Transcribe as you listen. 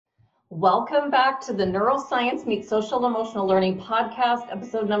Welcome back to the Neuroscience Meets Social Emotional Learning podcast,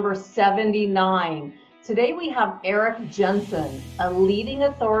 episode number 79. Today we have Erik Jensen, a leading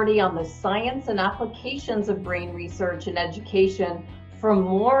authority on the science and applications of brain research and education for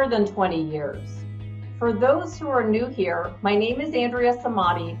more than 20 years. For those who are new here, my name is Andrea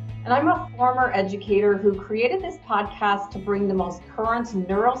Samadi, and I'm a former educator who created this podcast to bring the most current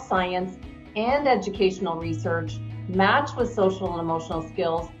neuroscience and educational research matched with social and emotional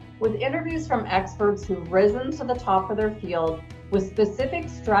skills, with interviews from experts who've risen to the top of their field with specific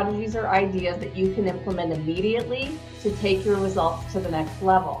strategies or ideas that you can implement immediately to take your results to the next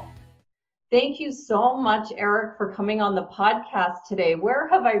level. Thank you so much, Erik, for coming on the podcast today. Where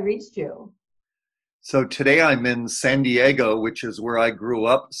have I reached you? So today I'm in San Diego, which is where I grew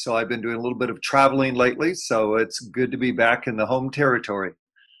up. So I've been doing a little bit of traveling lately. So it's good to be back in the home territory.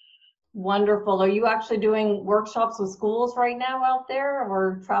 Wonderful. Are you actually doing workshops with schools right now out there,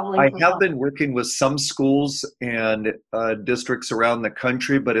 or traveling? I have been working with some schools and districts around the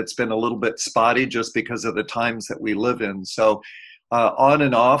country, but it's been a little bit spotty just because of the times that we live in. So on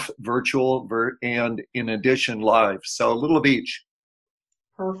and off, virtual, and in addition, live. So a little of each.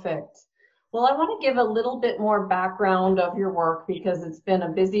 Perfect. Well, I want to give a little bit more background of your work because it's been a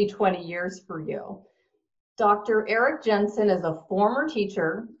busy 20 years for you. Dr. Erik Jensen is a former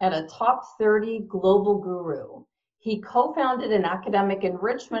teacher and a top 30 global guru. He co-founded an academic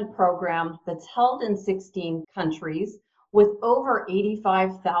enrichment program that's held in 16 countries with over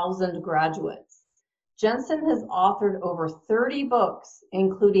 85,000 graduates. Jensen has authored over 30 books,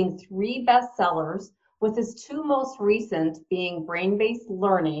 including 3 bestsellers, with his 2 most recent being Brain-Based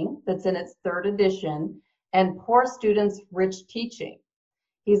Learning, that's in its 3rd edition, and Poor Students, Rich Teaching.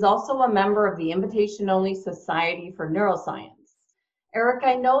 He's also a member of the Invitation-Only Society for Neuroscience. Erik,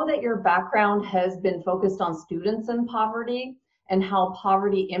 I know that your background has been focused on students in poverty and how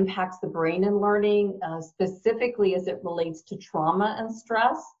poverty impacts the brain and learning, specifically as it relates to trauma and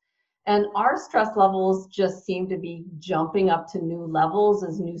stress. And our stress levels just seem to be jumping up to new levels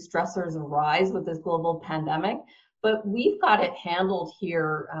as new stressors arise with this global pandemic. But we've got it handled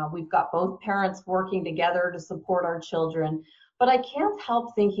here. We've got both parents working together to support our children. But I can't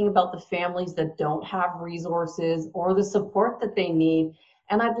help thinking about the families that don't have resources or the support that they need.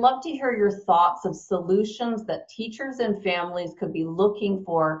 And I'd love to hear your thoughts of solutions that teachers and families could be looking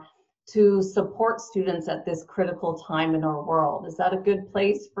for to support students at this critical time in our world. Is that a good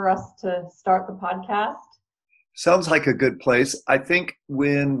place for us to start the podcast? Sounds like a good place. I think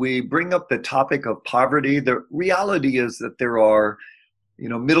when we bring up the topic of poverty, the reality is that there are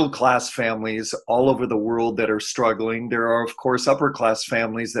middle-class families all over the world that are struggling. There are, of course, upper-class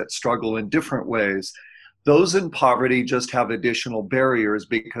families that struggle in different ways. Those in poverty just have additional barriers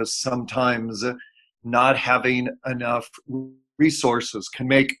because sometimes not having enough resources can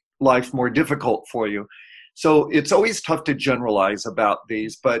make life more difficult for you. So it's always tough to generalize about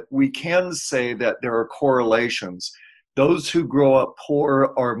these, but we can say that there are correlations. Those who grow up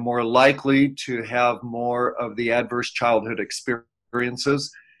poor are more likely to have more of the adverse childhood experiences.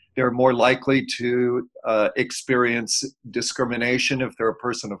 They're more likely to experience discrimination if they're a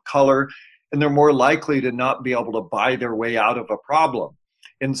person of color, and they're more likely to not be able to buy their way out of a problem.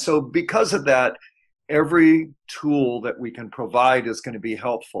 And so because of that, every tool that we can provide is going to be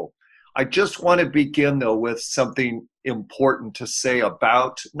helpful. I just want to begin, though, with something important to say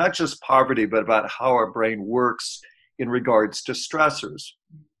about not just poverty, but about how our brain works in regards to stressors.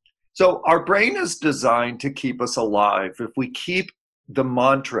 So our brain is designed to keep us alive. If we keep the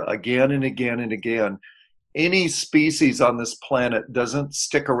mantra again and again and again, any species on this planet doesn't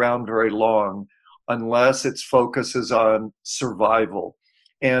stick around very long unless its focus is on survival.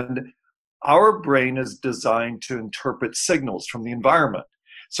 And our brain is designed to interpret signals from the environment.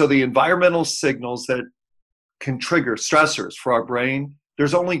 So the environmental signals that can trigger stressors for our brain,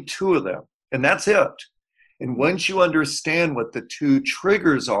 there's only 2 of them, and that's it. And once you understand what the 2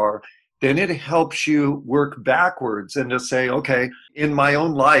 triggers are, then it helps you work backwards and to say, okay, in my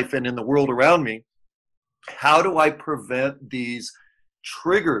own life and in the world around me, how do I prevent these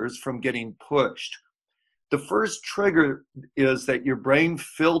triggers from getting pushed? The first trigger is that your brain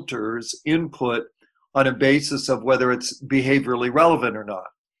filters input on a basis of whether it's behaviorally relevant or not.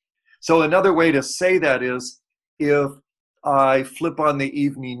 So another way to say that is if I flip on the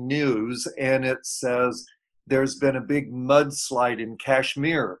evening news and it says there's been a big mudslide in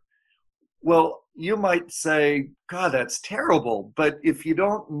Kashmir, well, you might say, God, that's terrible. But if you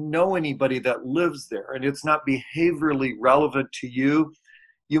don't know anybody that lives there and it's not behaviorally relevant to you,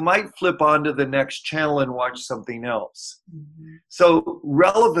 you might flip onto the next channel and watch something else. Mm-hmm. So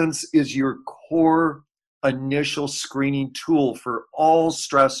relevance is your core initial screening tool for all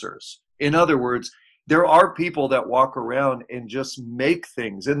stressors. In other words, there are people that walk around and just make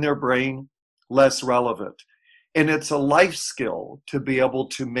things in their brain less relevant. And it's a life skill to be able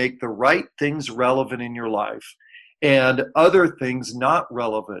to make the right things relevant in your life and other things not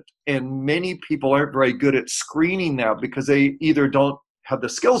relevant. And many people aren't very good at screening that because they either don't have the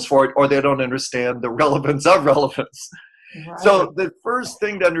skills for it or they don't understand the relevance of relevance. Right. So the first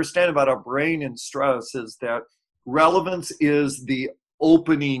thing to understand about our brain and stress is that relevance is the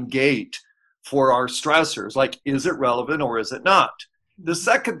opening gate for our stressors. Like, is it relevant or is it not? The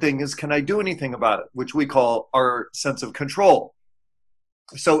second thing is, can I do anything about it, which we call our sense of control.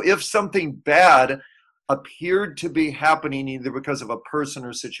 So if something bad appeared to be happening either because of a person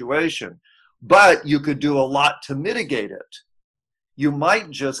or situation, but you could do a lot to mitigate it, you might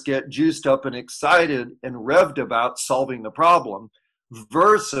just get juiced up and excited and revved about solving the problem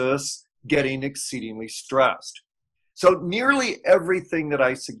versus getting exceedingly stressed. So nearly everything that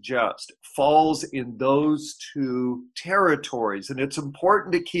I suggest falls in those two territories. And it's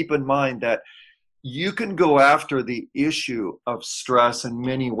important to keep in mind that you can go after the issue of stress in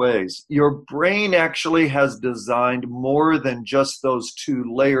many ways. Your brain actually has designed more than just those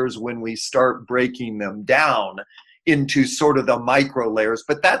two layers when we start breaking them down into sort of the micro layers.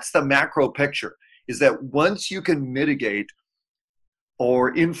 But that's the macro picture, is that once you can mitigate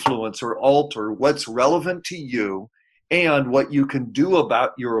or influence or alter what's relevant to you and what you can do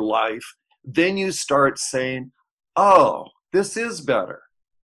about your life, then you start saying, oh, this is better.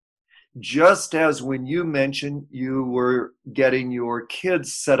 Just as when you mentioned you were getting your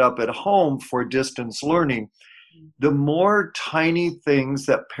kids set up at home for distance learning, the more tiny things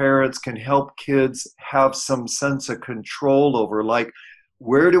that parents can help kids have some sense of control over, like,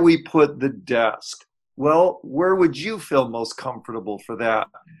 where do we put the desk? Well, where would you feel most comfortable for that?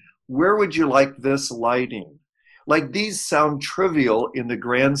 Where would you like this lighting? Like, these sound trivial in the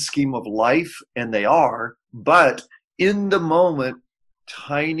grand scheme of life, and they are, but in the moment,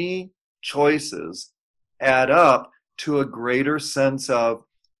 tiny choices add up to a greater sense of,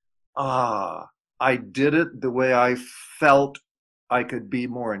 I did it the way I felt I could be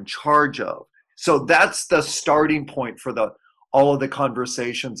more in charge of. So that's the starting point for all of the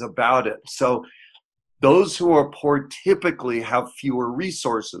conversations about it. So those who are poor typically have fewer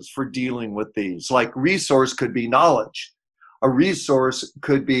resources for dealing with these. Like, resource could be knowledge. A resource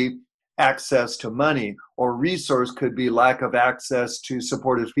could be access to money, or resource could be lack of access to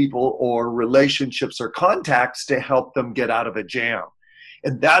supportive people or relationships or contacts to help them get out of a jam.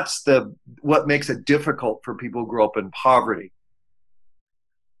 And that's what makes it difficult for people who grow up in poverty.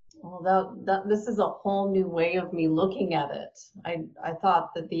 Well, this is a whole new way of me looking at it. I thought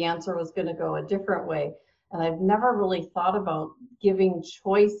that the answer was going to go a different way. And I've never really thought about giving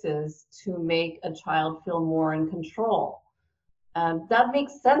choices to make a child feel more in control. That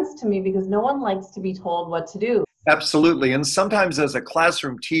makes sense to me because no one likes to be told what to do. Absolutely. And sometimes as a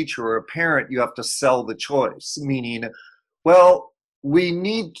classroom teacher or a parent, you have to sell the choice, meaning, well, we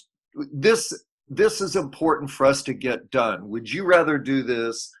need this is important for us to get done. Would you rather do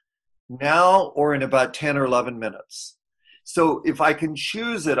this now or in about 10 or 11 minutes? So if I can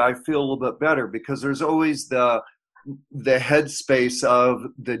choose it, I feel a little bit better, because there's always the headspace of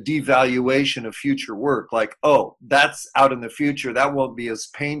the devaluation of future work. Like, oh, that's out in the future. That won't be as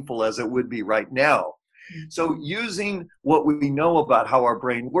painful as it would be right now. So using what we know about how our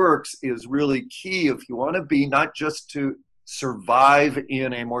brain works is really key if you want to be not just to survive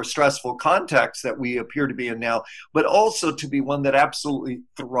in a more stressful context that we appear to be in now, but also to be one that absolutely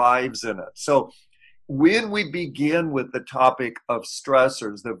thrives in it. So when we begin with the topic of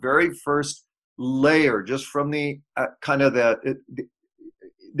stressors, the very first layer, just from the kind of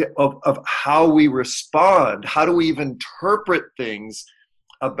of how we respond, how do we even interpret things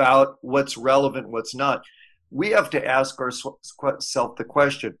about what's relevant, what's not, we have to ask ourselves the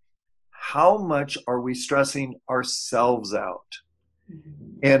question, how much are we stressing ourselves out?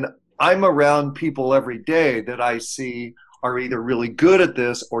 And I'm around people every day that I see are either really good at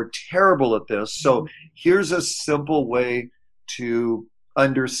this or terrible at this. So here's a simple way to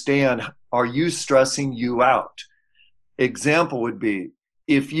understand, are you stressing you out? Example would be,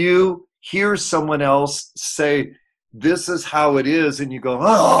 if you hear someone else say, this is how it is, and you go,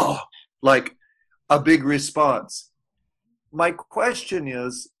 oh, like a big response. My question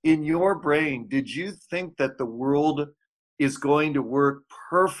is, in your brain, did you think that the world is going to work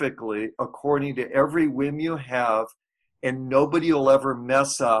perfectly according to every whim you have, and nobody will ever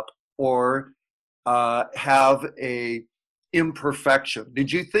mess up or have a imperfection? Did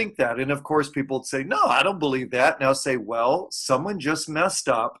you think that? And of course, people would say, no, I don't believe that. Now say, well, someone just messed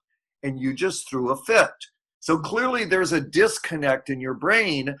up and you just threw a fit. So clearly there's a disconnect in your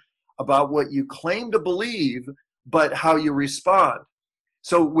brain about what you claim to believe, but how you respond.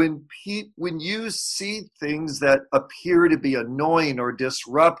 So when you see things that appear to be annoying or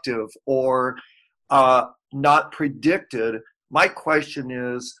disruptive or not predicted, my question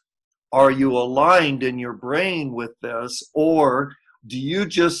is, are you aligned in your brain with this, or do you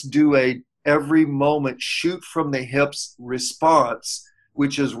just do a every moment shoot from the hips response,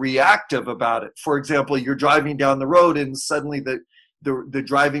 which is reactive about it? For example, you're driving down the road and suddenly the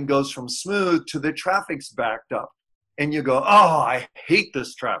driving goes from smooth to the traffic's backed up. And you go, oh, I hate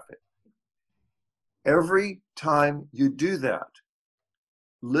this traffic. Every time you do that,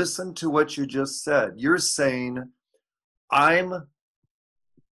 listen to what you just said. You're saying, I'm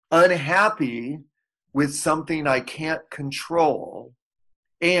unhappy with something I can't control,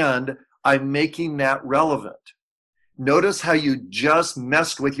 and I'm making that relevant. Notice how you just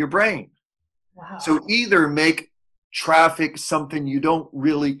messed with your brain. Wow. So either make traffic something you don't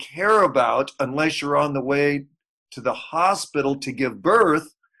really care about unless you're on the way to the hospital to give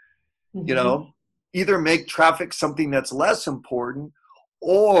birth, either make traffic something that's less important,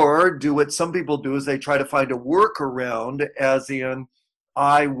 or do what some people do is they try to find a workaround, as in,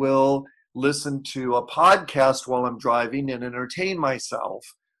 I will listen to a podcast while I'm driving and entertain myself,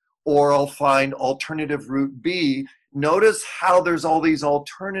 or I'll find alternative route B. Notice how there's all these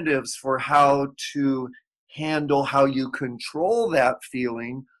alternatives for how to handle how you control that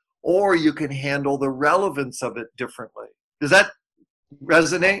feeling, or you can handle the relevance of it differently. Does that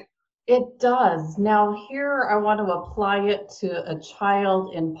resonate? It does. Now here I want to apply it to a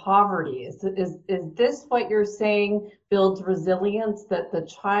child in poverty. Is this what you're saying builds resilience, that the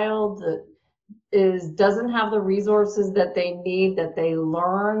child doesn't have the resources that they need, that they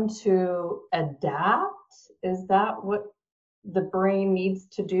learn to adapt? Is that what the brain needs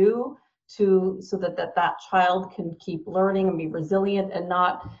to do so that child can keep learning and be resilient and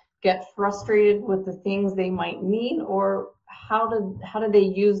not get frustrated with the things they might need? Or how do they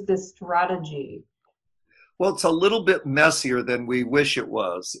use this strategy? Well, it's a little bit messier than we wish it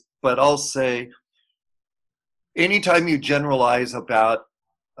was, but I'll say anytime you generalize about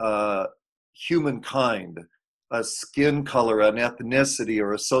humankind, a skin color, an ethnicity,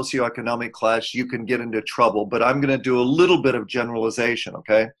 or a socioeconomic class, you can get into trouble. But I'm going to do a little bit of generalization,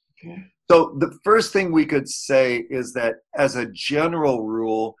 okay? So the first thing we could say is that as a general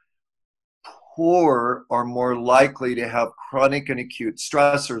rule, poor are more likely to have chronic and acute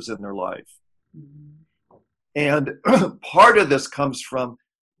stressors in their life. And part of this comes from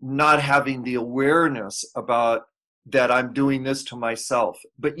not having the awareness about that I'm doing this to myself.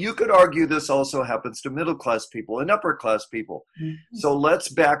 But you could argue this also happens to middle class people and upper class people. So let's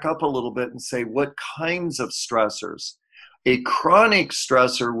back up a little bit and say, what kinds of stressors? A chronic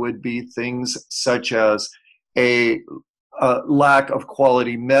stressor would be things such as a lack of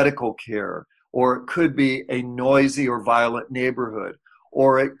quality medical care, or it could be a noisy or violent neighborhood,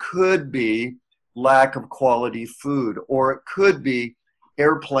 or it could be lack of quality food, or it could be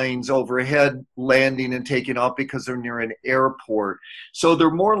airplanes overhead landing and taking off because they're near an airport. So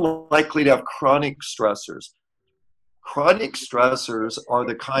they're more likely to have chronic stressors. Chronic stressors are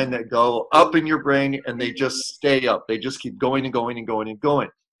the kind that go up in your brain and they just stay up. They just keep going and going and going and going.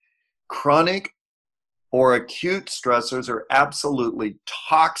 Chronic or acute stressors are absolutely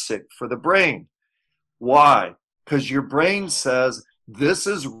toxic for the brain. Why? Because your brain says, this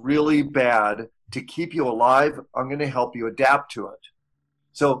is really bad. To keep you alive, I'm going to help you adapt to it.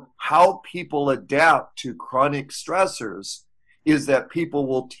 So how people adapt to chronic stressors is that people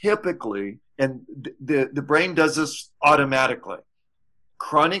will typically, and the brain does this automatically,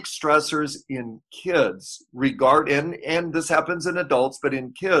 chronic stressors in kids and this happens in adults, but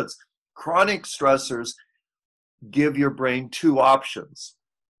in kids, chronic stressors give your brain two options.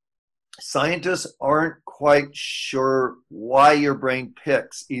 Scientists aren't quite sure why your brain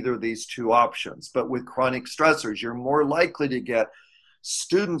picks either of these two options, but with chronic stressors, you're more likely to get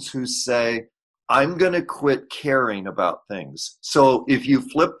students who say, I'm going to quit caring about things. So if you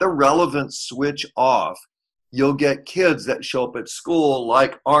flip the relevance switch off, you'll get kids that show up at school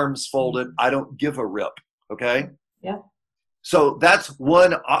like arms folded, I don't give a rip, okay? Yeah. So that's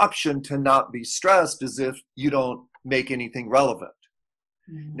one option to not be stressed, is if you don't make anything relevant.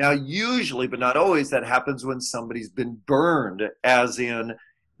 Now, usually, but not always, that happens when somebody's been burned, as in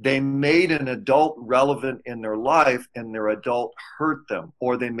they made an adult relevant in their life and their adult hurt them,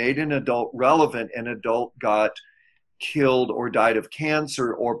 or they made an adult relevant and adult got killed or died of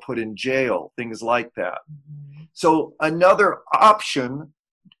cancer or put in jail, things like that. So another option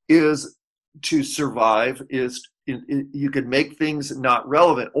is to survive is you could make things not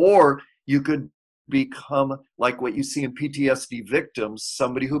relevant, or you could become like what you see in PTSD victims,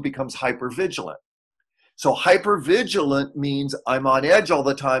 somebody who becomes hypervigilant. So hypervigilant means I'm on edge all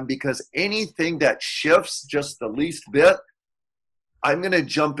the time because anything that shifts just the least bit, I'm going to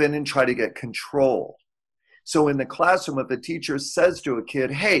jump in and try to get control. So in the classroom, if a teacher says to a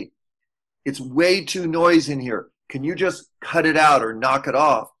kid, hey, it's way too noisy in here, can you just cut it out or knock it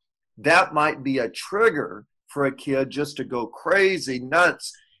off? That might be a trigger for a kid just to go crazy,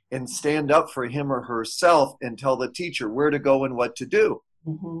 nuts, and stand up for him or herself and tell the teacher where to go and what to do.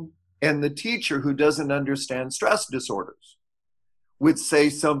 Mm-hmm. And the teacher who doesn't understand stress disorders would say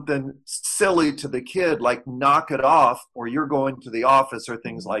something silly to the kid like knock it off or you're going to the office or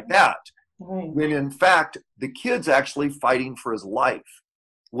things like that. Right. When in fact, the kid's actually fighting for his life.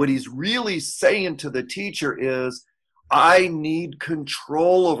 What he's really saying to the teacher is, I need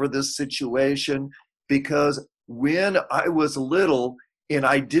control over this situation because when I was little and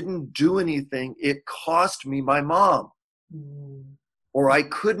I didn't do anything, it cost me my mom. Mm. Or I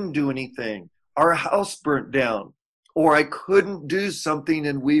couldn't do anything. Our house burnt down. Or I couldn't do something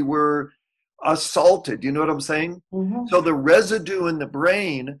and we were assaulted. You know what I'm saying? Mm-hmm. So the residue in the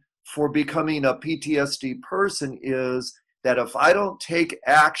brain for becoming a PTSD person is that if I don't take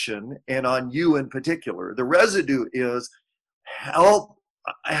action, and on you in particular, the residue is help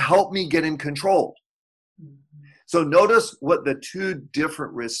me get in control. Mm-hmm. So notice what the two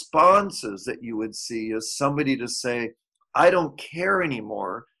different responses that you would see is somebody to say, I don't care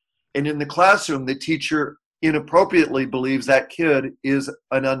anymore. And in the classroom, the teacher inappropriately believes that kid is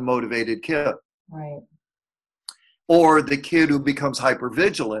an unmotivated kid. Right. Or the kid who becomes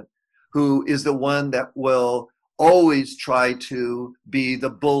hypervigilant, who is the one that will always try to be the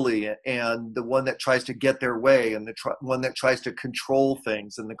bully and the one that tries to get their way and the one that tries to control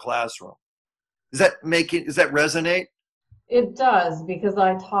things in the classroom. Does that resonate? It does, because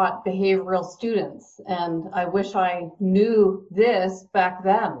I taught behavioral students, and I wish I knew this back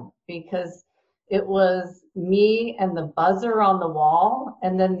then, because it was me and the buzzer on the wall,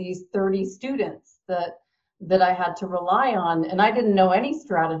 and then these 30 students that I had to rely on, and I didn't know any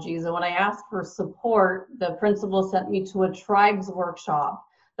strategies. And when I asked for support, the principal sent me to a tribes workshop.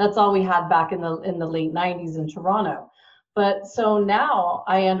 That's all we had back in the late 90s in Toronto. But so now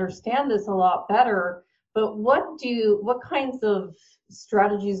I understand this a lot better. But what kinds of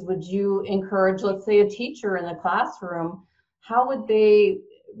strategies would you encourage, let's say a teacher in the classroom, how would they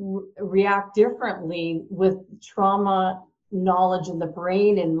react differently with trauma knowledge in the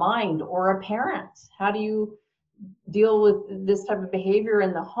brain and mind, or a parent? How do you deal with this type of behavior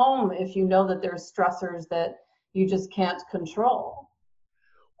in the home if you know that there's stressors that you just can't control?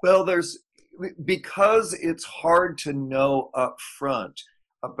 Well, because it's hard to know up front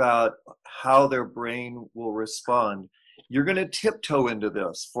about how their brain will respond, you're going to tiptoe into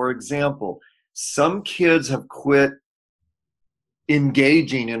this. For example, some kids have quit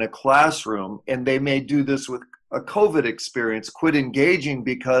engaging in a classroom, and they may do this with a COVID experience, quit engaging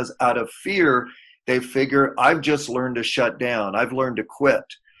because out of fear, they figure, I've just learned to shut down. I've learned to quit.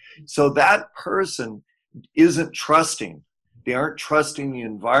 So that person isn't trusting. They aren't trusting the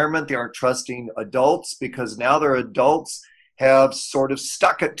environment. They aren't trusting adults because now their adults have sort of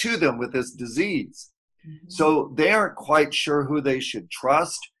stuck it to them with this disease. Mm-hmm. So they aren't quite sure who they should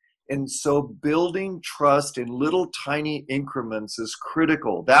trust. And so building trust in little tiny increments is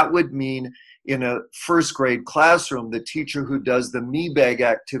critical. That would mean in a first grade classroom, the teacher who does the me bag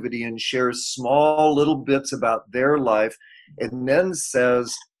activity and shares small little bits about their life and then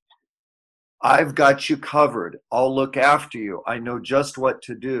says, I've got you covered. I'll look after you. I know just what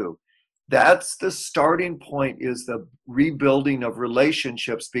to do. That's the starting point, is the rebuilding of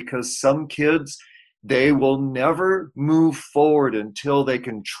relationships, because some kids, they will never move forward until they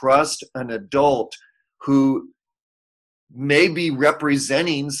can trust an adult who may be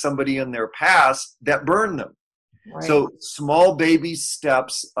representing somebody in their past that burned them. Right. So small baby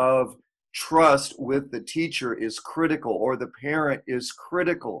steps of trust with the teacher is critical, or the parent is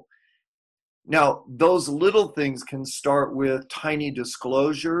critical. Now, those little things can start with tiny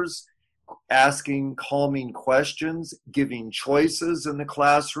disclosures, asking calming questions, giving choices in the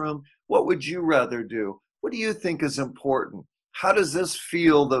classroom. What would you rather do? What do you think is important? How does this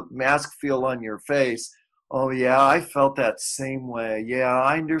feel, the mask feel on your face? Oh, yeah, I felt that same way. Yeah,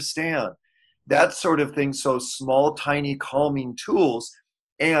 I understand. That sort of thing. So small, tiny calming tools,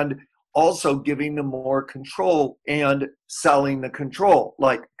 and also giving them more control and selling the control.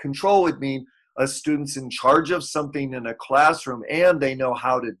 Like control would mean a student's in charge of something in a classroom and they know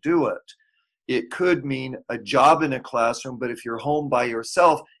how to do it. It could mean a job in a classroom, but if you're home by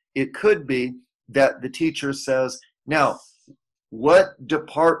yourself, it could be that the teacher says, now, What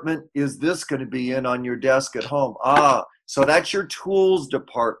department is this going to be in on your desk at home? So that's your tools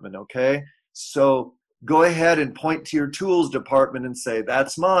department, okay? So go ahead and point to your tools department and say,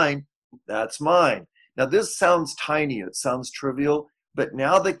 that's mine, that's mine. Now this sounds tiny, it sounds trivial, but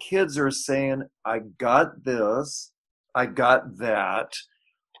now the kids are saying, I got this, I got that.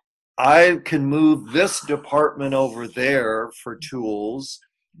 I can move this department over there for tools.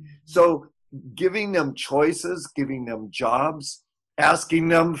 So giving them choices, giving them jobs, asking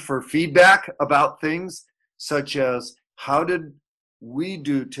them for feedback about things such as, how did we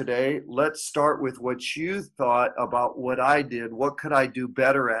do today? Let's start with what you thought about what I did. What could I do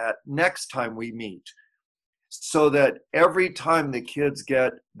better at next time we meet? So that every time the kids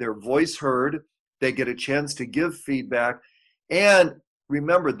get their voice heard, they get a chance to give feedback. And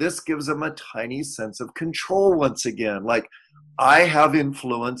remember, this gives them a tiny sense of control once again. Like, I have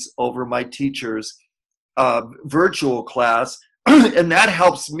influence over my teacher's virtual class, and that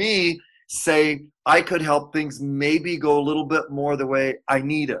helps me say I could help things maybe go a little bit more the way I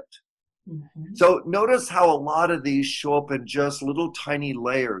need it. Mm-hmm. So notice how a lot of these show up in just little tiny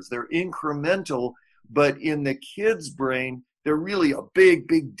layers. They're incremental, but in the kid's brain, they're really a big,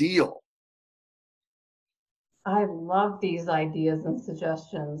 big deal. I love these ideas and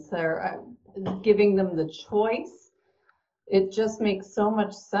suggestions. They're giving them the choice. It just makes so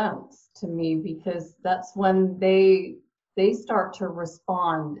much sense to me, because that's when they start to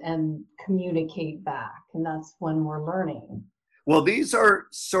respond and communicate back, and that's when we're learning. Well, these are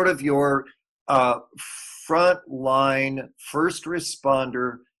sort of your front line first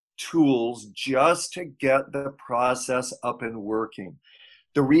responder tools just to get the process up and working.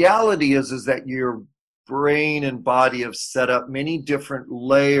 The reality is that your brain and body have set up many different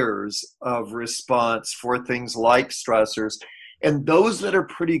layers of response for things like stressors, and those that are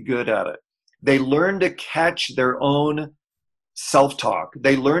pretty good at it, they learn to catch their own self-talk.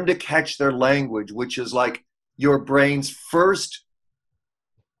 They learn to catch their language, which is like your brain's first,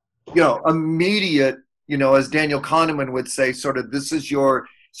 immediate, as Daniel Kahneman would say, this is your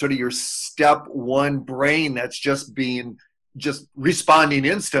step one brain that's just responding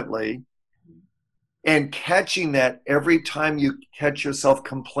instantly. And catching that every time you catch yourself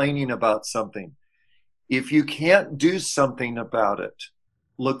complaining about something. If you can't do something about it,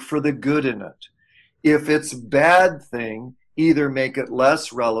 look for the good in it. If it's a bad thing, either make it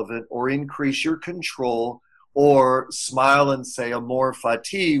less relevant or increase your control, or smile and say amor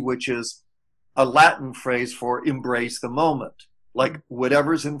fati, which is a Latin phrase for embrace the moment. Like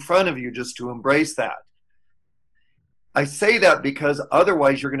whatever's in front of you, just to embrace that. I say that because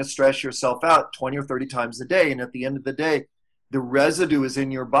otherwise you're going to stress yourself out 20 or 30 times a day. And at the end of the day, the residue is in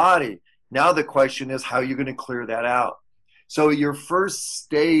your body. Now the question is, how are you going to clear that out? So your first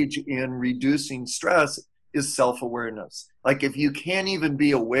stage in reducing stress is self-awareness. Like if you can't even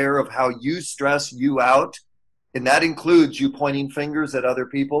be aware of how you stress you out, and that includes you pointing fingers at other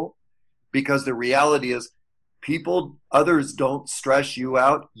people, because the reality is others don't stress you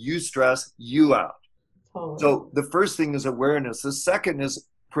out, you stress you out. So the first thing is awareness. The second is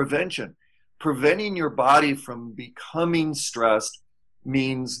prevention. Preventing your body from becoming stressed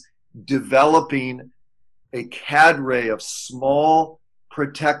means developing a cadre of small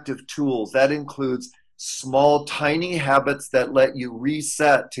protective tools. That includes small, tiny habits that let you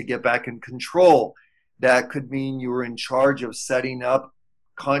reset to get back in control. That could mean you are in charge of setting up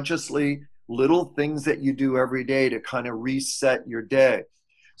consciously little things that you do every day to kind of reset your day.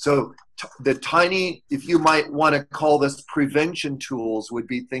 So the tiny, if you might want to call this prevention tools, would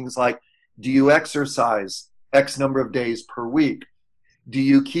be things like, do you exercise X number of days per week? Do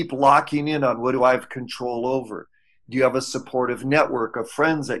you keep locking in on what do I have control over? Do you have a supportive network of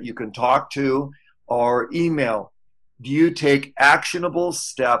friends that you can talk to or email? Do you take actionable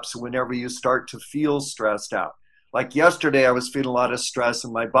steps whenever you start to feel stressed out? Like yesterday, I was feeling a lot of stress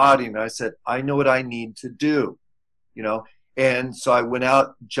in my body, and I said, I know what I need to do, And so I went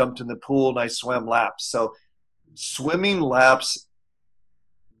out, jumped in the pool, and I swam laps. So swimming laps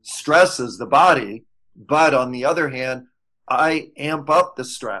stresses the body, but on the other hand, I amp up the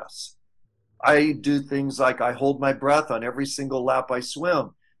stress. I do things like I hold my breath on every single lap I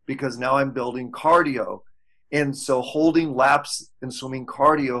swim, because now I'm building cardio. And so holding laps and swimming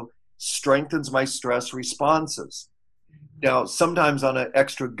cardio strengthens my stress responses. Now, sometimes on an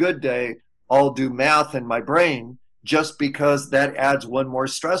extra good day, I'll do math in my brain, just because that adds one more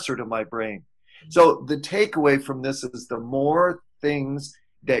stressor to my brain. So the takeaway from this is the more things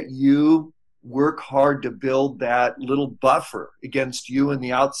that you work hard to build that little buffer against you and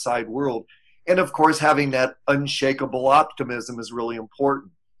the outside world. And of course, having that unshakable optimism is really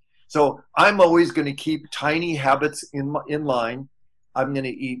important. So I'm always going to keep tiny habits in line. I'm going to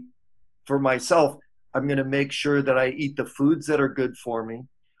eat for myself. I'm going to make sure that I eat the foods that are good for me.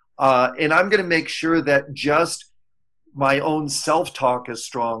 And I'm going to make sure that just my own self-talk is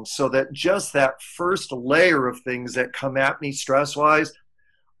strong, so that just that first layer of things that come at me stress-wise,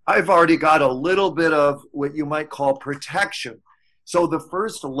 I've already got a little bit of what you might call protection. So the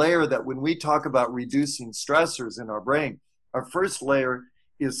first layer, that when we talk about reducing stressors in our brain, our first layer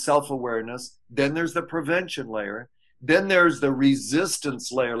is self-awareness. Then there's the prevention layer. Then there's the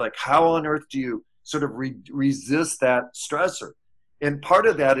resistance layer. Like, how on earth do you sort of resist that stressor? And part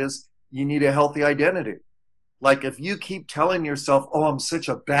of that is you need a healthy identity. Like, if you keep telling yourself, oh, I'm such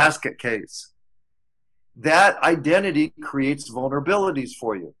a basket case, that identity creates vulnerabilities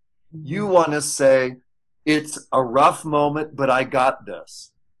for you. You want to say, it's a rough moment, but I got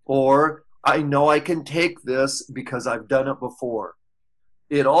this. Or I know I can take this because I've done it before.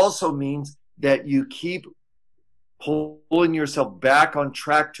 It also means that you keep pulling yourself back on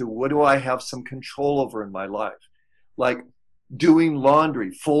track to, what do I have some control over in my life? Like doing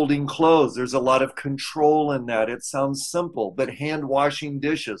laundry, folding clothes. There's a lot of control in that. It sounds simple, but hand washing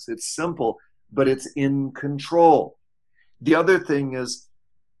dishes, it's simple, but it's in control. The other thing is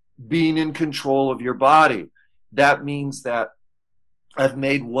being in control of your body. That means that I've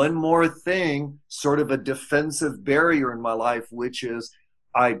made one more thing sort of a defensive barrier in my life, which is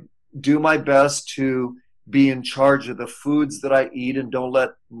I do my best to be in charge of the foods that I eat and don't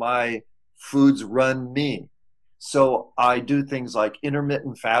let my foods run me. So I do things like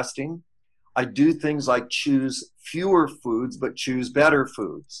intermittent fasting. I do things like choose fewer foods, but choose better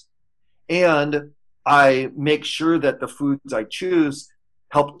foods. And I make sure that the foods I choose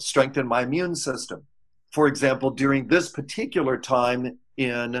help strengthen my immune system. For example, during this particular time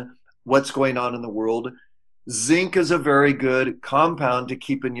in what's going on in the world, zinc is a very good compound to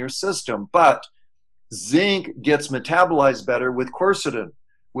keep in your system, but zinc gets metabolized better with quercetin,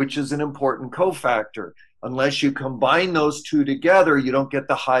 which is an important cofactor. Unless you combine those two together, you don't get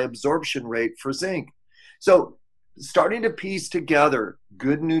the high absorption rate for zinc. So starting to piece together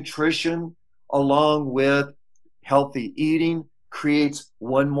good nutrition along with healthy eating creates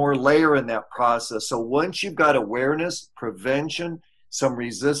one more layer in that process. So once you've got awareness, prevention, some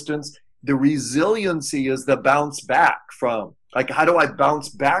resistance, the resiliency is the bounce back from, like, how do I bounce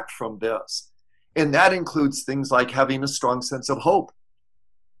back from this? And that includes things like having a strong sense of hope.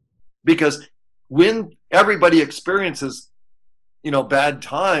 Because when everybody experiences, bad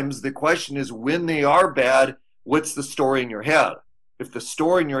times, the question is, when they are bad, what's the story in your head? If the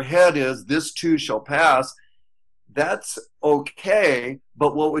story in your head is, this too shall pass, that's okay.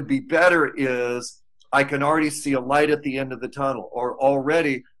 But what would be better is, I can already see a light at the end of the tunnel, or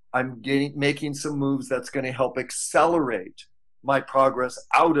already I'm making some moves that's going to help accelerate my progress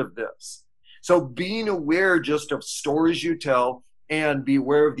out of this. So being aware just of stories you tell and be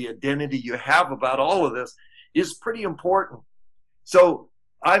aware of the identity you have about all of this is pretty important. So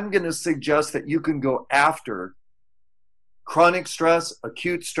I'm going to suggest that you can go after chronic stress,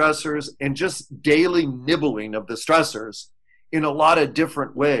 acute stressors, and just daily nibbling of the stressors in a lot of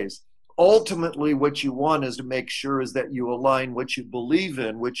different ways. Ultimately, what you want is to make sure is that you align what you believe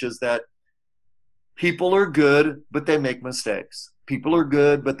in, which is that people are good, but they make mistakes. People are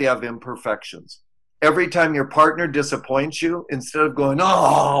good, but they have imperfections. Every time your partner disappoints you, instead of going,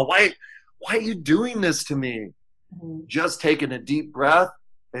 oh, why are you doing this to me? Mm-hmm. Just taking a deep breath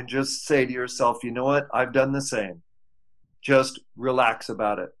and just say to yourself, you know what? I've done the same. Just relax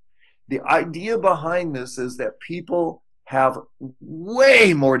about it. The idea behind this is that people have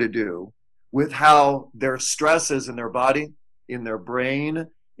way more to do with how their stress is in their body, in their brain,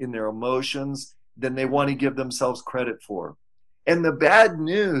 in their emotions, than they want to give themselves credit for. And the bad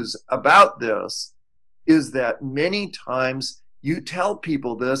news about this is that many times you tell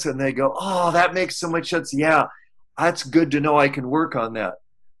people this and they go, oh, that makes so much sense. Yeah, that's good to know. I can work on that.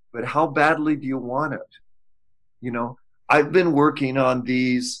 But how badly do you want it? I've been working on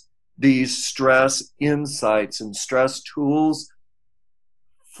these stress insights and stress tools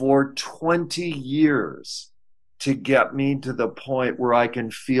for 20 years to get me to the point where I can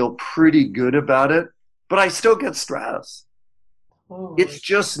feel pretty good about it, but I still get stressed. Oh. It's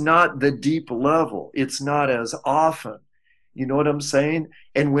just not the deep level. It's not as often. You know what I'm saying?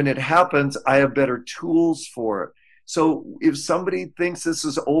 And when it happens, I have better tools for it. So if somebody thinks this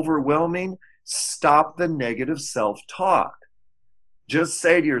is overwhelming, stop the negative self-talk. Just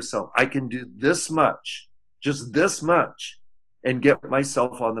say to yourself, I can do this much, just this much, and get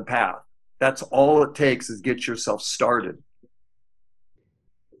myself on the path. That's all it takes, is get yourself started.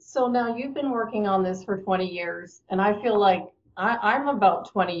 So now you've been working on this for 20 years, and I feel like I'm about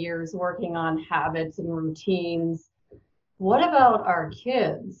 20 years working on habits and routines. What about our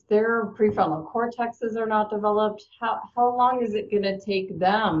kids? Their prefrontal cortexes are not developed. How long is it going to take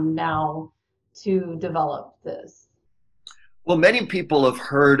them now to develop this? Well, many people have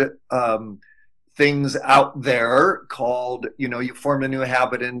heard things out there called, you form a new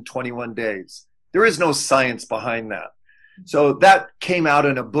habit in 21 days. There is no science behind that. So that came out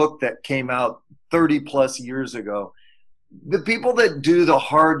in a book that came out 30 plus years ago. The people that do the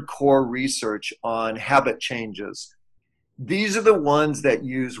hardcore research on habit changes, these are the ones that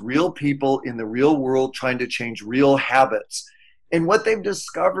use real people in the real world trying to change real habits. And what they've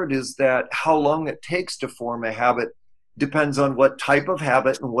discovered is that how long it takes to form a habit depends on what type of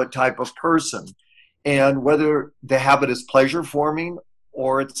habit and what type of person, and whether the habit is pleasure forming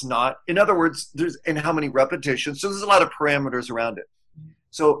or it's not. In other words, there's and how many repetitions. So there's a lot of parameters around it.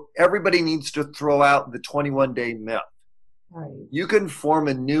 So everybody needs to throw out the 21-day myth. Right. You can form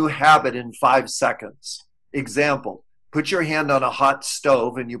a new habit in 5 seconds. Example, put your hand on a hot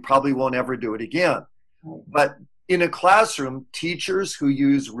stove and you probably won't ever do it again. Right. But in a classroom, teachers who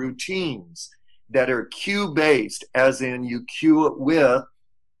use routines that are cue based, as in you cue it with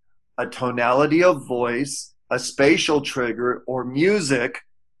a tonality of voice, a spatial trigger, or music,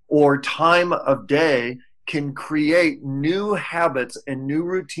 or time of day, can create new habits and new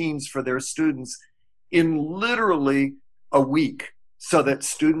routines for their students in literally a week, so that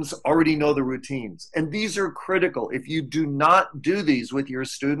students already know the routines. And these are critical. If you do not do these with your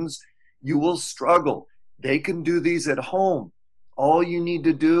students, you will struggle. They can do these at home. All you need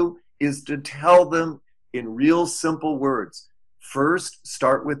to do is to tell them in real simple words. First,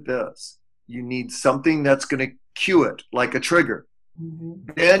 start with this. You need something that's going to cue it, like a trigger.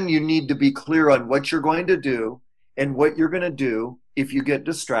 Mm-hmm. Then you need to be clear on what you're going to do and what you're going to do if you get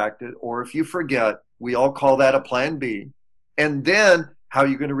distracted or if you forget. We all call that a plan B. And then how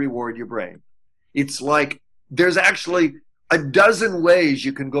you're going to reward your brain. It's like there's actually a dozen ways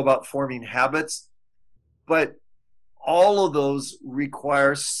you can go about forming habits, but all of those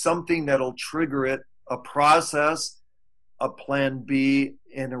require something that'll trigger it, a process, a plan B,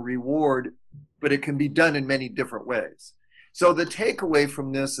 and a reward, but it can be done in many different ways. So the takeaway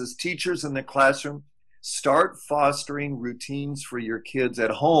from this is teachers in the classroom, start fostering routines for your kids at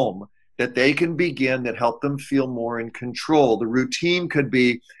home that they can begin that help them feel more in control. The routine could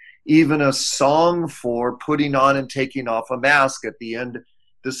be even a song for putting on and taking off a mask at the end,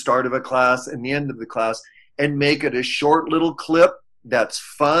 the start of a class and the end of the class, and make it a short little clip that's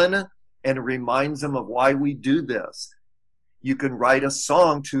fun and reminds them of why we do this. You can write a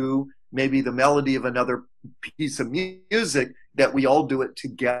song to maybe the melody of another piece of music that we all do it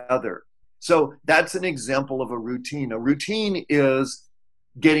together. So that's an example of a routine. A routine is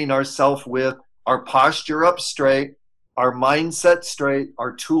getting ourselves with our posture up straight, our mindset straight,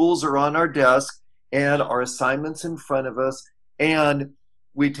 our tools are on our desk, and our assignments in front of us. And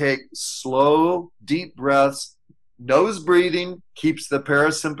we take slow, deep breaths. Nose breathing keeps the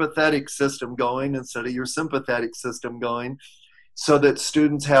parasympathetic system going instead of your sympathetic system going, so that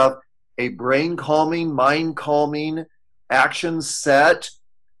students have a brain calming, mind calming, action set,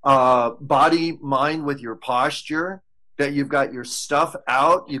 body, mind with your posture, that you've got your stuff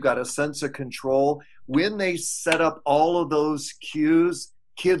out, you've got a sense of control. When they set up all of those cues,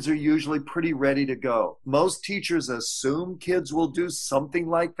 kids are usually pretty ready to go. Most teachers assume kids will do something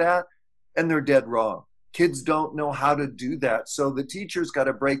like that, and they're dead wrong. Kids don't know how to do that. So the teacher's got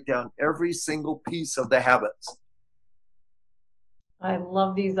to break down every single piece of the habits. I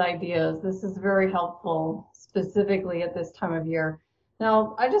love these ideas. This is very helpful, specifically at this time of year.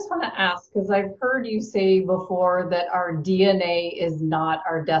 Now, I just want to ask, because I've heard you say before that our DNA is not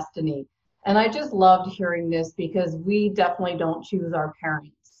our destiny. And I just loved hearing this because we definitely don't choose our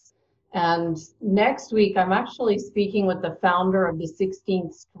parents. And next week, I'm actually speaking with the founder of the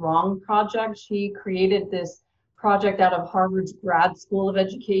 16th Strong Project. She created this project out of Harvard's Grad School of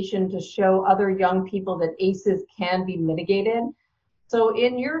Education to show other young people that ACEs can be mitigated. So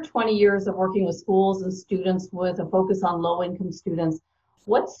in your 20 years of working with schools and students with a focus on low-income students,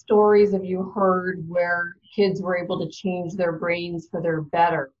 what stories have you heard where kids were able to change their brains for their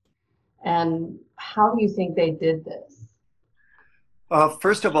better? And how do you think they did this?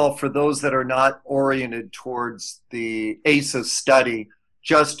 First of all, for those that are not oriented towards the ACEs study,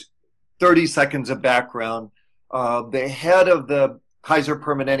 just 30 seconds of background. The head of the Kaiser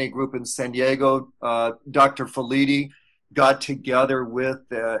Permanente group in San Diego, Dr. Felitti, got together with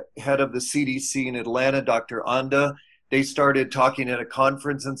the head of the CDC in Atlanta, Dr. Anda. They started talking at a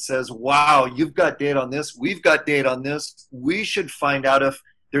conference and says, wow, you've got data on this. We've got data on this. We should find out if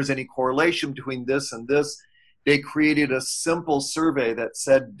there's any correlation between this and this. they created a simple survey that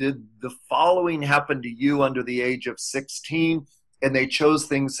said, did the following happen to you under the age of 16? And they chose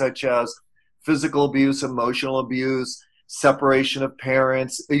things such as physical abuse, emotional abuse, separation of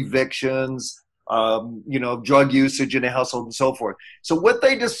parents, evictions, drug usage in a household, and so forth. So what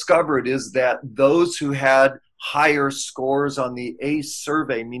they discovered is that those who had higher scores on the ACE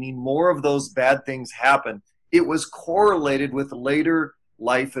survey, meaning more of those bad things happen, it was correlated with later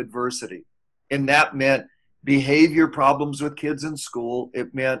life adversity. And that meant behavior problems with kids in school.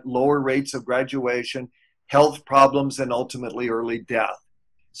 It meant lower rates of graduation, health problems, and ultimately early death.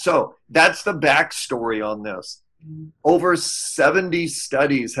 So that's the backstory on this. Over 70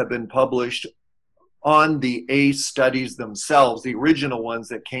 studies have been published on the ACE studies themselves, the original ones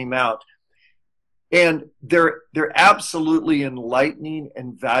that came out. And they're absolutely enlightening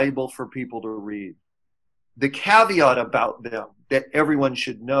and valuable for people to read. The caveat about them that everyone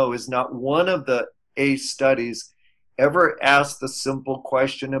should know is not one of the ACE studies ever asked the simple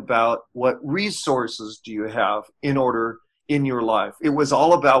question about what resources do you have in your life. It was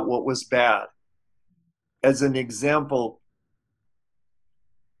all about what was bad. As an example,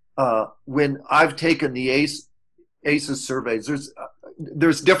 when I've taken the ACEs surveys,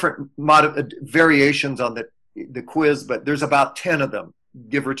 there's different variations on the quiz, but there's about 10 of them,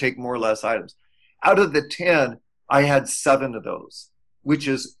 give or take more or less items. Out of the 10, I had 7 of those, which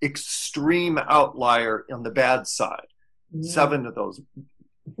is extreme outlier on the bad side. Yeah. 7 of those.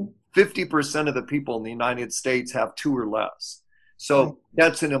 50% of the people in the United States have 2 or less. So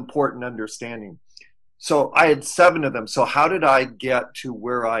that's an important understanding. So I had 7 of them. So how did I get to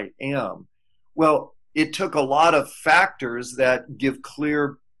where I am? Well, it took a lot of factors that give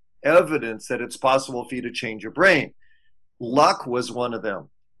clear evidence that it's possible for you to change your brain. Luck was one of them.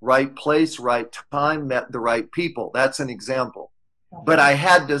 Right place, right time, met the right people. That's an example. But I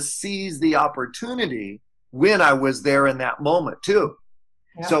had to seize the opportunity when I was there in that moment too.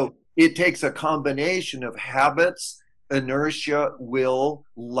 Yeah. So it takes a combination of habits, inertia, will,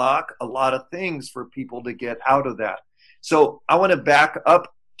 luck, a lot of things for people to get out of that. So I want to back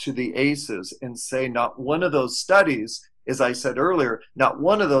up to the ACEs and say not one of those studies, as I said earlier, not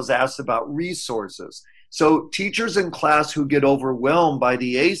one of those asked about resources. So teachers in class who get overwhelmed by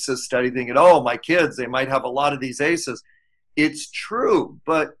the ACEs study thinking, oh, my kids, they might have a lot of these ACEs. It's true,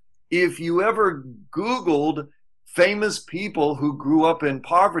 but if you ever Googled famous people who grew up in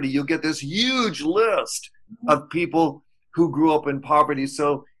poverty, you'll get this huge list of people who grew up in poverty.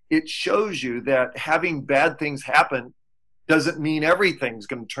 So it shows you that having bad things happen doesn't mean everything's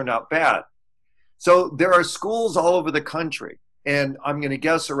going to turn out bad. So there are schools all over the country, and I'm going to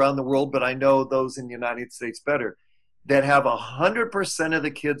guess around the world, but I know those in the United States better, that have 100% of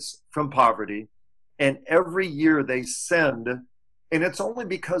the kids from poverty, and every year they send, and it's only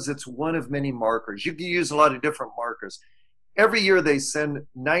because it's one of many markers. You can use a lot of different markers. Every year they send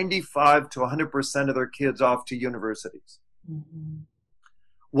 95 to 100% of their kids off to universities. Mm-hmm.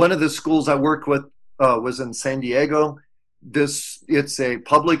 One of the schools I worked with was in San Diego. It's a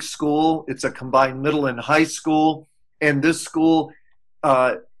public school. It's a combined middle and high school. And this school,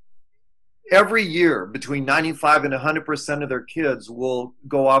 every year, between 95 and 100% of their kids will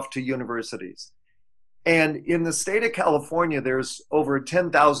go off to universities. And in the state of California, there's over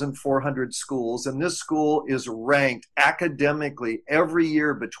 10,400 schools, and this school is ranked academically every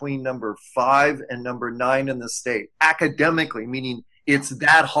year between number 5 and number 9 in the state. Academically, meaning it's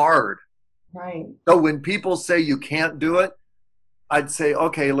that hard. Right. So when people say you can't do it, I'd say,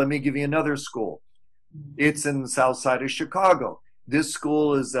 okay, let me give you another school. It's in the south side of Chicago. This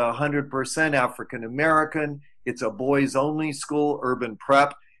school is 100% African American. It's a boys only school, urban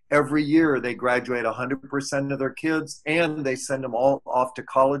prep. Every year they graduate 100% of their kids, and they send them all off to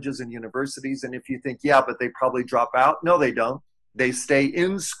colleges and universities. And if you think, yeah, but they probably drop out. No, they don't. They stay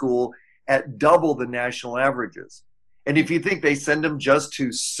in school at double the national averages. And if you think they send them just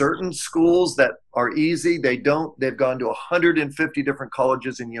to certain schools that are easy, they don't. They've gone to 150 different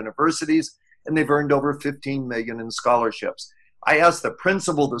colleges and universities, and they've earned over $15 million in scholarships. I asked the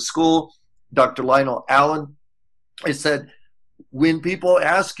principal of the school, Dr. Lionel Allen, I said, when people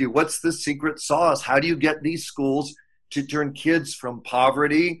ask you, what's the secret sauce? How do you get these schools to turn kids from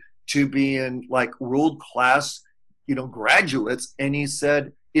poverty to being like world-class, graduates? And he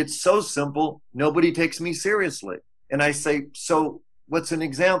said, it's so simple. Nobody takes me seriously. And I say, so what's an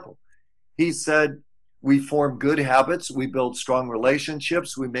example? He said, we form good habits. We build strong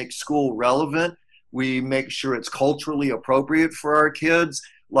relationships. We make school relevant. We make sure it's culturally appropriate for our kids.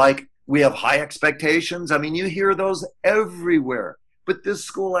 Like, we have high expectations. I mean, you hear those everywhere, but this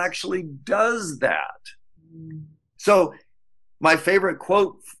school actually does that. So my favorite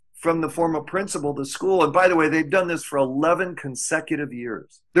quote from the former principal of the school. And by the way, they've done this for 11 consecutive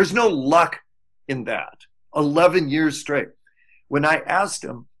years. There's no luck in that. 11 years straight. When I asked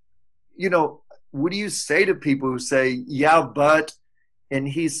him, what do you say to people who say, yeah, but, and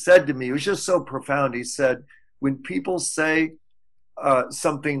he said to me, it was just so profound. He said, when people say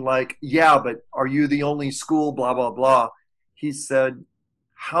something like, yeah, but are you the only school, blah, blah, blah. He said,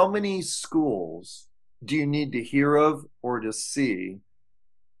 how many schools do you need to hear of or to see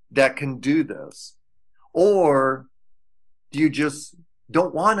that can do this? Or do you just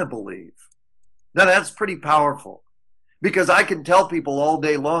don't want to believe? Now, that's pretty powerful, because I can tell people all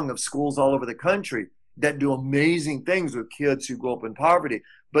day long of schools all over the country that do amazing things with kids who grow up in poverty.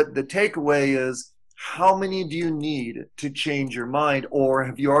 But the takeaway is, how many do you need to change your mind? Or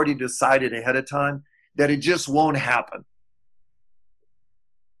have you already decided ahead of time that it just won't happen?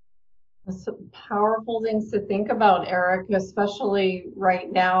 Some powerful things to think about, Eric, especially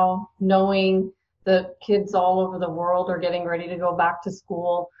right now, knowing that kids all over the world are getting ready to go back to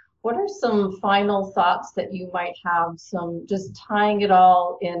school. What are some final thoughts that you might have, some just tying it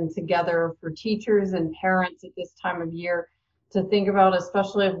all in together for teachers and parents at this time of year to think about,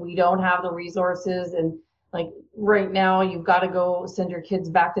 especially if we don't have the resources, and like right now you've got to go send your kids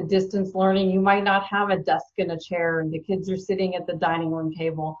back to distance learning. You might not have a desk and a chair and the kids are sitting at the dining room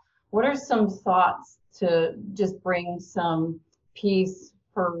table. What are some thoughts to just bring some peace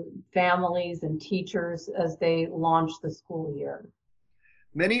for families and teachers as they launch the school year?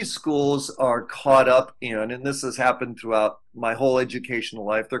 Many schools are caught up in, and this has happened throughout my whole educational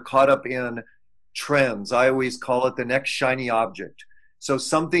life, they're caught up in trends. I always call it the next shiny object. So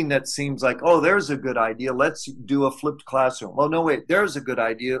something that seems like, oh, there's a good idea, let's do a flipped classroom. Oh, no, wait, there's a good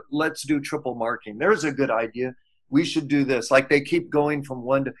idea, let's do triple marking. There's a good idea, we should do this. Like they keep going from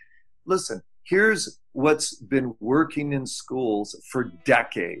one to, listen, here's what's been working in schools for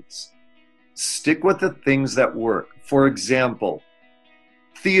decades. Stick with the things that work. For example,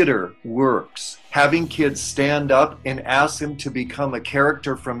 theater works. Having kids stand up and ask them to become a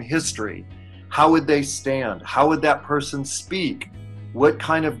character from history. How would they stand? How would that person speak? What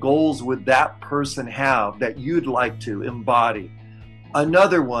kind of goals would that person have that you'd like to embody?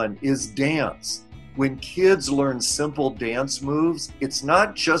 Another one is dance. When kids learn simple dance moves, it's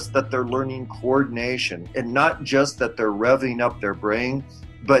not just that they're learning coordination and not just that they're revving up their brain,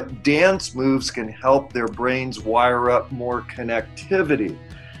 but dance moves can help their brains wire up more connectivity.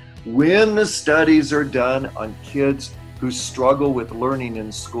 When the studies are done on kids who struggle with learning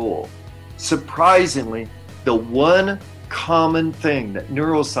in school, surprisingly, the one common thing that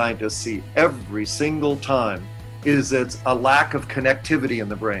neuroscientists see every single time is it's a lack of connectivity in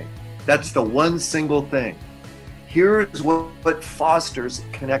the brain. That's the one single thing. Here's what fosters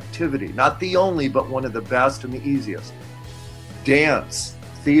connectivity. Not the only, but one of the best and the easiest. Dance,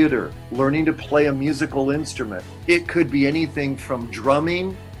 theater, learning to play a musical instrument. It could be anything from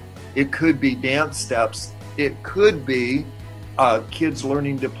drumming. It could be dance steps. It could be kids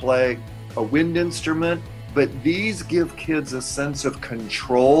learning to play a wind instrument. But these give kids a sense of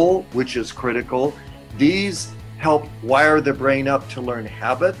control, which is critical. These help wire the brain up to learn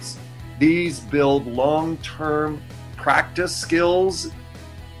habits. These build long-term practice skills.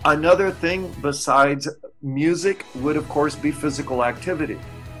 Another thing besides music would, of course, be physical activity.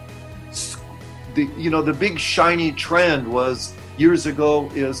 The big shiny trend was years ago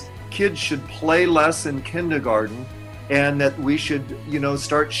is kids should play less in kindergarten and that we should,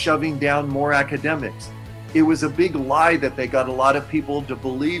 start shoving down more academics. It was a big lie that they got a lot of people to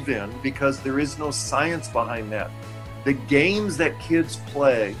believe in because there is no science behind that. The games that kids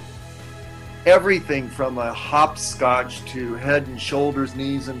play, everything from a hopscotch to head and shoulders,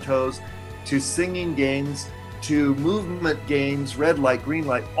 knees and toes, to singing games, to movement games, red light, green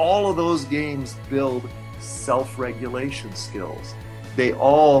light, all of those games build self-regulation skills. They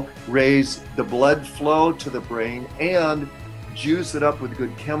all raise the blood flow to the brain and juice it up with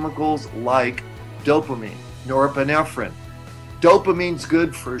good chemicals like dopamine, norepinephrine. Dopamine's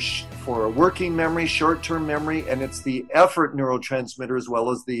good for a working memory, short-term memory, and it's the effort neurotransmitter as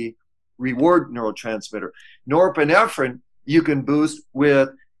well as the reward neurotransmitter. Norepinephrine you can boost with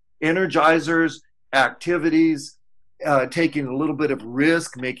energizers, activities, taking a little bit of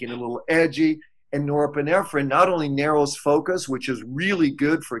risk, making it a little edgy. And norepinephrine not only narrows focus, which is really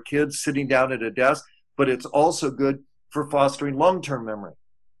good for kids sitting down at a desk, but it's also good for fostering long-term memory.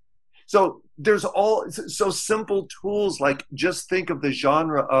 So there's so simple tools like just think of the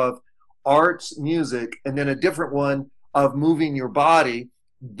genre of arts, music, and then a different one of moving your body.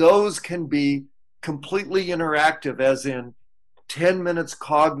 Those can be completely interactive, as in 10 minutes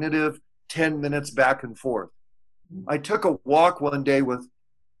cognitive, 10 minutes back and forth. I took a walk one day with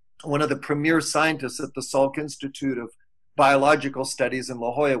one of the premier scientists at the Salk Institute of Biological Studies in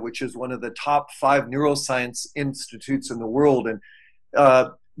La Jolla, which is one of the top 5 neuroscience institutes in the world. And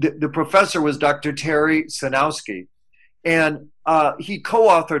the professor was Dr. Terry Sanowski. And he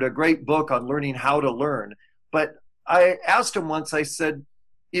co-authored a great book on learning how to learn. But I asked him once, I said,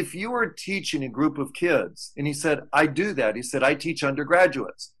 if you were teaching a group of kids, and he said, I do that. He said, I teach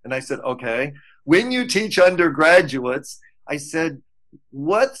undergraduates. And I said, okay. When you teach undergraduates, I said,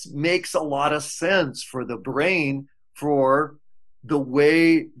 what makes a lot of sense for the brain for the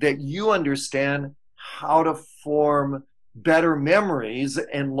way that you understand how to form better memories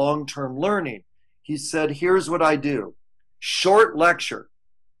and long-term learning? He said, here's what I do. Short lecture,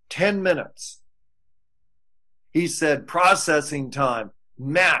 10 minutes. He said, processing time,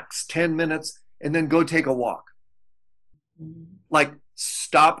 max 10 minutes, and then go take a walk. Like,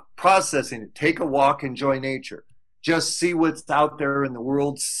 stop processing it. Take a walk, enjoy nature. Just see what's out there in the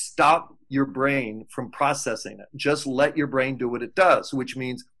world. Stop your brain from processing it. Just let your brain do what it does, which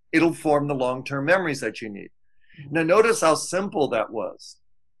means it'll form the long-term memories that you need. Now, notice how simple that was.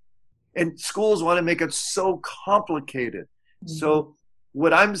 And schools want to make it so complicated. So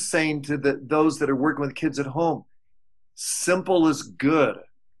what I'm saying to those that are working with kids at home, simple is good.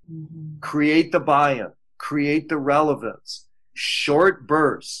 Create the buy-in, create the relevance, short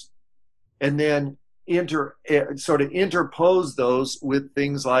bursts, and then sort of interpose those with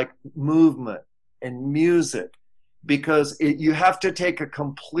things like movement and music, because you have to take a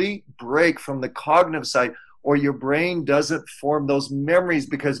complete break from the cognitive side, or your brain doesn't form those memories,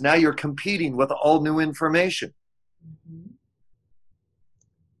 because now you're competing with all new information.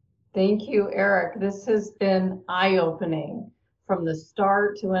 Thank you, Eric. This has been eye-opening from the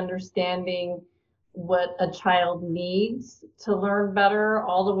start to understanding what a child needs to learn better,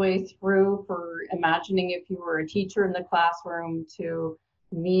 all the way through for imagining if you were a teacher in the classroom to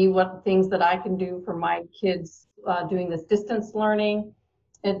me, what things that I can do for my kids doing this distance learning.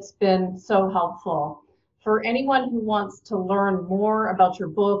 It's been so helpful. For anyone who wants to learn more about your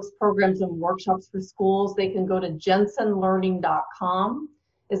books, programs, and workshops for schools, they can go to jensenlearning.com.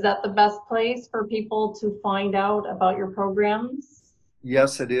 Is that the best place for people to find out about your programs?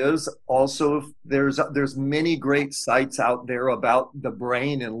 Yes, it is. Also, there's many great sites out there about the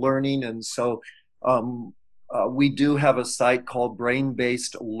brain and learning. And so we do have a site called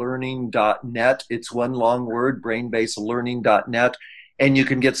brainbasedlearning.net. It's one long word, brainbasedlearning.net. And you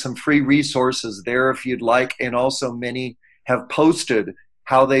can get some free resources there if you'd like. And also many have posted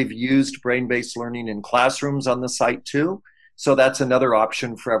how they've used brain-based learning in classrooms on the site too. So that's another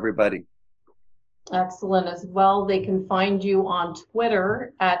option for everybody. Excellent. As well, they can find you on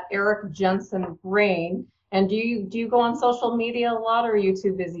Twitter at Eric Jensen Brain. And do you go on social media a lot, or are you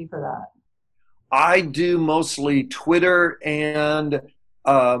too busy for that? I do mostly Twitter and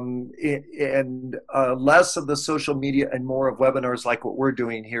less of the social media and more of webinars like what we're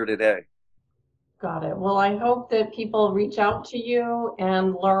doing here today. Got it. Well, I hope that people reach out to you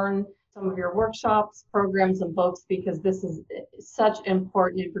and learn some of your workshops, programs, and books, because this is such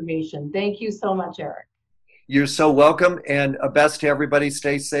important information. Thank you so much, Eric. You're so welcome, and best to everybody.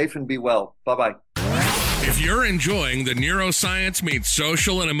 Stay safe and be well. Bye-bye. If you're enjoying the Neuroscience Meets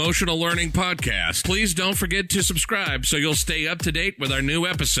Social and Emotional Learning podcast, please don't forget to subscribe so you'll stay up to date with our new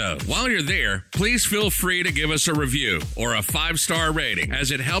episode. While you're there, please feel free to give us a review or a 5-star rating,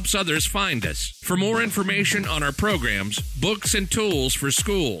 as it helps others find us. For more information on our programs, books, and tools for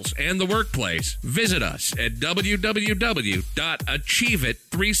schools and the workplace, visit us at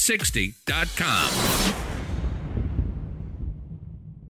www.achieveit360.com.